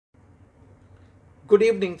Good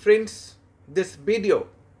evening, friends. This video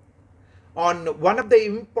on one of the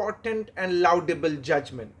important and laudable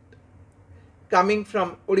judgment coming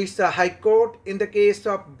from Orissa High Court in the case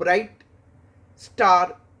of Bright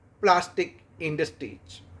Star Plastic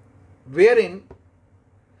Industries, wherein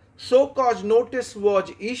so-called notice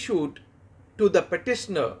was issued to the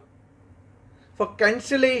petitioner for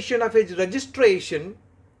cancellation of his registration,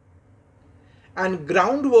 and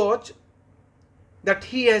ground was that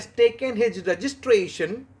he has taken his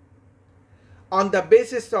registration on the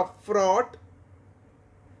basis of fraud,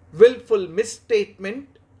 willful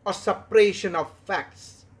misstatement, or suppression of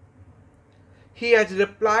facts. He has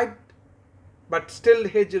replied, but still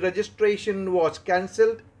his registration was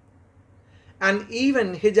cancelled, and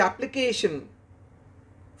even his application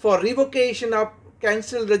for revocation of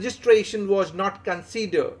cancelled registration was not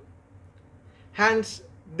considered. Hence,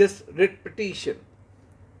 this writ petition.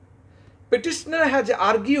 Petitioner has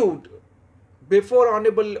argued before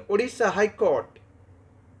Honorable Orissa High Court.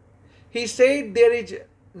 He said there is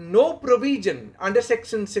no provision under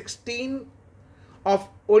Section 16 of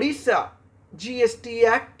Orissa GST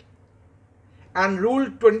Act and Rule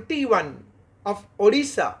 21 of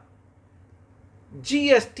Orissa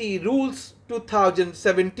GST Rules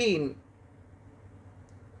 2017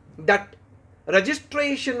 that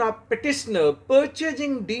registration of petitioner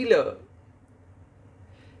purchasing dealer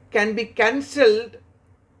can be cancelled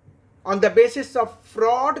on the basis of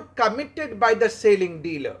fraud committed by the selling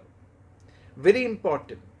dealer. Very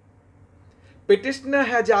important. Petitioner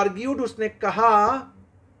has argued, उसने कहा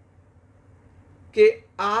कि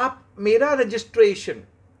आप मेरा registration,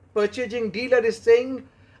 purchasing dealer is saying,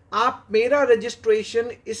 आप मेरा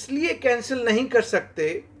registration इसलिए cancel नहीं कर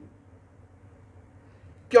सकते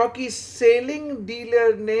क्योंकि सेलिंग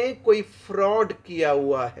डीलर ने कोई फ्रॉड किया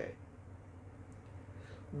हुआ है.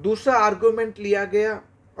 दूसरा आर्गुमेंट लिया गया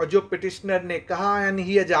और जो पिटिशनर ने कहा, and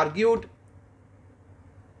he has argued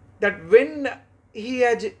that when he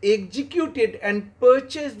has executed and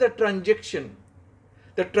purchase the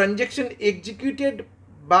transaction executed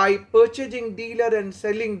by purchasing dealer and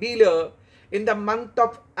selling dealer in the month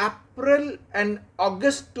of April and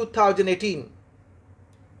August 2018,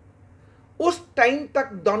 उस टाइम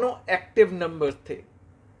तक दोनों एक्टिव नंबर्स थे.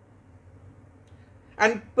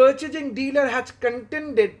 And purchasing dealer has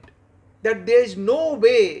contended that there is no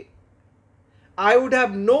way I would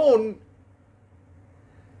have known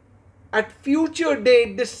at future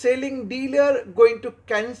date the selling dealer going to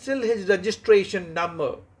cancel his registration number.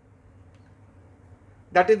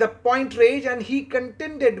 That is the point raised, and he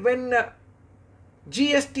contended when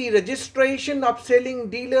GST registration of selling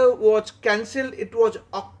dealer was cancelled, it was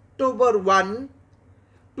October 1,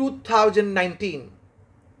 2019.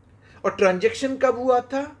 और transaction कब हुआ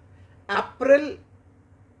था? अप्रैल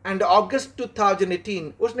and August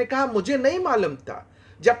 2018. उसने कहा मुझे नहीं मालूम था.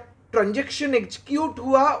 जब ट्रांजैक्शन एग्जीक्यूट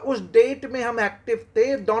हुआ उस डेट में हम एक्टिव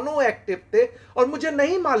थे, दोनों एक्टिव थे, और मुझे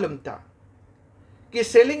नहीं मालूम था कि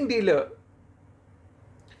सेलिंग डीलर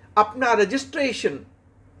अपना रजिस्ट्रेशन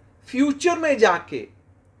फ्यूचर में जाके,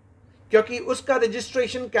 क्योंकि उसका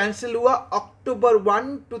रजिस्ट्रेशन कैंसिल हुआ अक्टूबर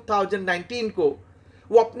 1, 2019 को,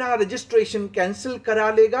 वो अपना रजिस्ट्रेशन कैंसिल करा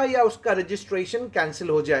लेगा या उसका रजिस्ट्रेशन कैंसिल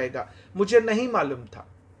हो जाएगा. मुझे नहीं मालूम था.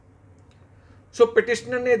 सो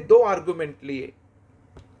पिटिशनर ने दो आर्गुमेंट लिए.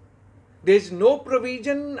 There is no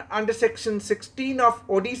provision under section 16 of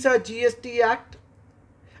Odisha GST act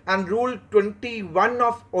and rule 21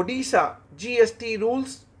 of Odisha GST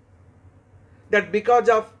rules that because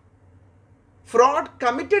of fraud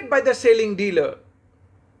committed by the selling dealer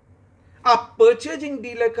आप परचेजिंग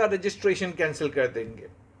डीलर का रजिस्ट्रेशन कैंसिल कर देंगे.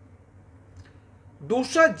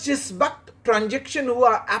 दूसरा, जिस वक्त ट्रांजैक्शन हुआ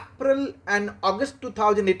अप्रैल एंड अगस्त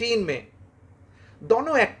 2018 में,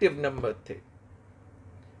 दोनों एक्टिव नंबर थे.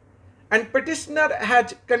 And petitioner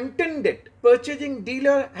has contended, purchasing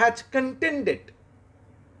dealer has contended,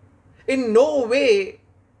 in no way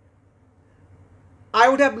I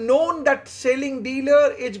would have known that selling dealer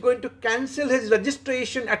is going to cancel his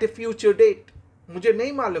registration at a future date. मुझे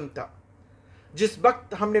नहीं मालूम था. जिस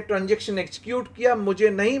वक्त हमने ट्रांजैक्शन एग्जीक्यूट किया, मुझे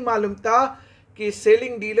नहीं मालूम था कि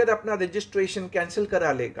सेलिंग डीलर अपना रजिस्ट्रेशन कैंसिल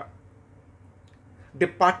करा लेगा.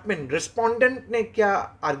 डिपार्टमेंट, रिस्पोंडेंट ने क्या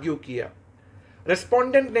आर्ग्यू किया?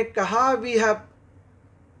 रिस्पोंडेंट ने कहा we have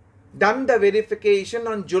done the verification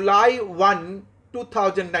on July 1,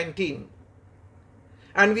 2019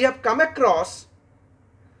 and we have come across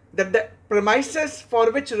that the premises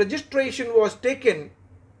for which registration was taken,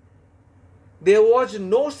 there was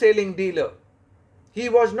no selling dealer. He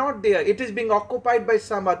was not there. It is being occupied by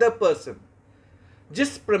some other person.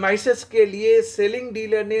 जिस premises के लिए selling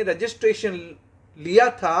dealer ने registration लिया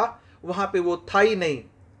था, वहां पे वो था ही नहीं.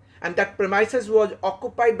 and that premises was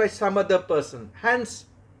occupied by some other person. Hence,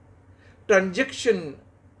 transaction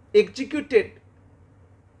executed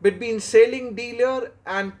between selling dealer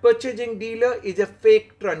and purchasing dealer is a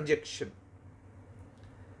fake transaction.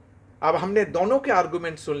 अब हमने दोनों के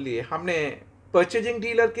आर्गुमेंट सुन लिए, हमने परचेजिंग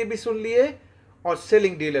डीलर के भी सुन लिए और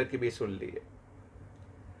सेलिंग डीलर के भी सुन लिए.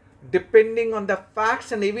 Depending on the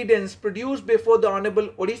facts and evidence produced before the Honorable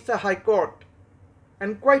Orissa High Court,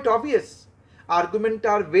 and quite obvious, arguments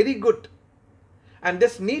are very good, and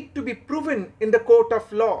this need to be proven in the court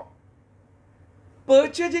of law.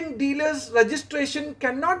 Purchasing dealer's registration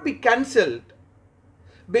cannot be cancelled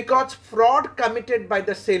because fraud committed by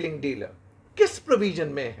the selling dealer. किस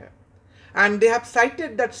provision में है? And they have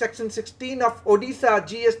cited that section 16 of Odisha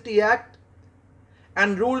GST Act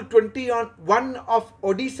and rule 21 of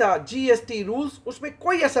Odisha GST rules, उसमें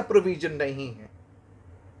कोई ऐसा provision नहीं है.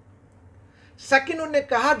 Second, उन्होंने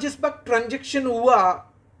कहा जिस वक्त ट्रांजेक्शन हुआ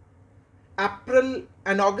अप्रैल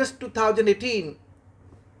and August 2018,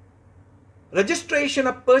 registration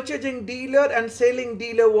of purchasing dealer and selling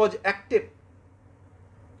dealer was active,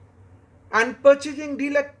 and purchasing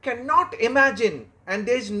dealer cannot imagine, and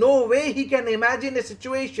there is no way he can imagine a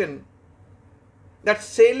situation that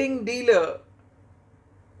selling dealer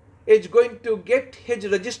is going to get his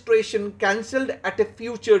registration cancelled at a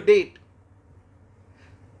future date.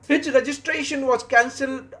 His registration was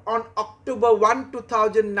cancelled on October 1,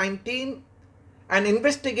 2019. An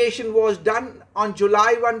investigation was done on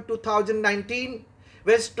July 1, 2019,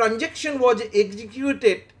 where transaction was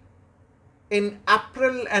executed in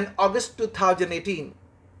April and August 2018.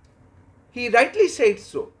 He rightly said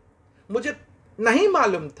so. मुझे नहीं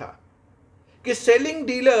मालूम था कि selling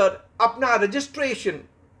dealer अपना registration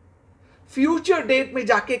future date में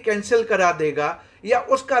जाके cancel करा देगा या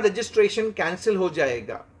उसका रजिस्ट्रेशन कैंसिल हो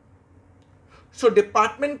जाएगा. सो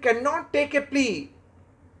department can not take a plea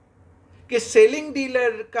कि सेलिंग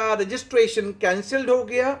डीलर का रजिस्ट्रेशन कैंसिल्ड हो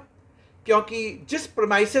गया क्योंकि जिस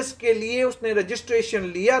प्रेमाइसेस के लिए उसने रजिस्ट्रेशन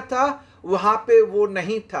लिया था वहां पे वो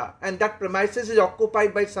नहीं था, and that premises is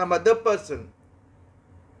occupied by some other person.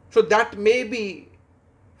 So that may be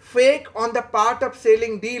fake on the part of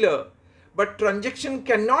selling dealer, but transaction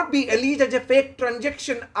cannot be alleged as a fake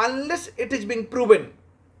transaction unless it is being proven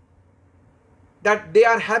that they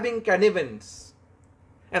are having connivance.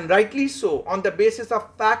 And rightly so, on the basis of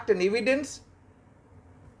fact and evidence,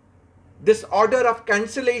 this order of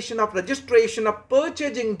cancellation of registration of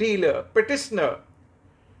purchasing dealer, petitioner,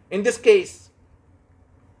 in this case,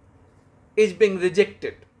 is being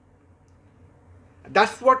rejected.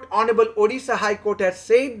 That's what Honorable Orissa High Court has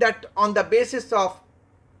said, that on the basis of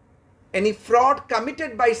any fraud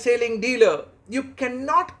committed by selling dealer, you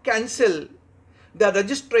cannot cancel the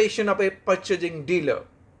registration of a purchasing dealer.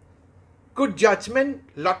 Good judgment,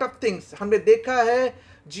 lot of things. हमने देखा है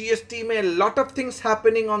GST में lot of things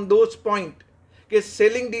happening on those point कि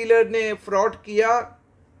selling dealer ने fraud किया,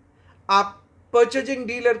 आप purchasing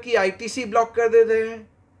dealer की ITC block कर देते हैं,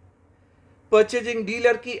 purchasing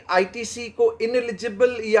dealer की ITC को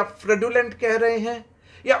ineligible या fraudulent कह रहे हैं,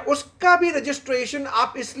 या उसका भी रजिस्ट्रेशन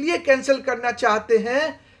आप इसलिए कैंसिल करना चाहते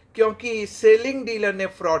हैं क्योंकि सेलिंग डीलर ने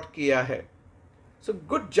फ्रॉड किया है. So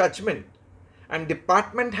good judgement, and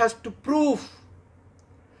department has to prove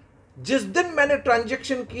जिस दिन मैंने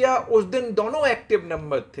ट्रांजैक्शन किया उस दिन दोनों एक्टिव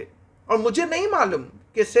नंबर थे, और मुझे नहीं मालूम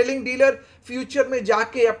कि सेलिंग डीलर फ्यूचर में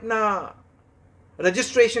जाके अपना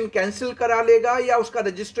रजिस्ट्रेशन कैंसिल करा लेगा या उसका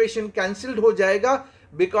रजिस्ट्रेशन कैंसिल्ड हो जाएगा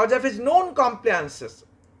because of his non compliances.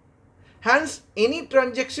 Hence, any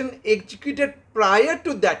transaction executed prior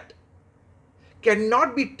to that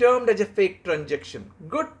cannot be termed as a fake transaction.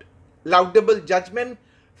 Good, laudable judgment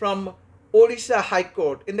from Orissa High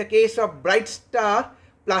Court in the case of Bright Star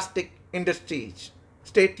Plastic Industries.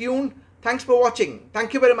 Stay tuned. Thanks for watching.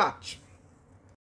 Thank you very much.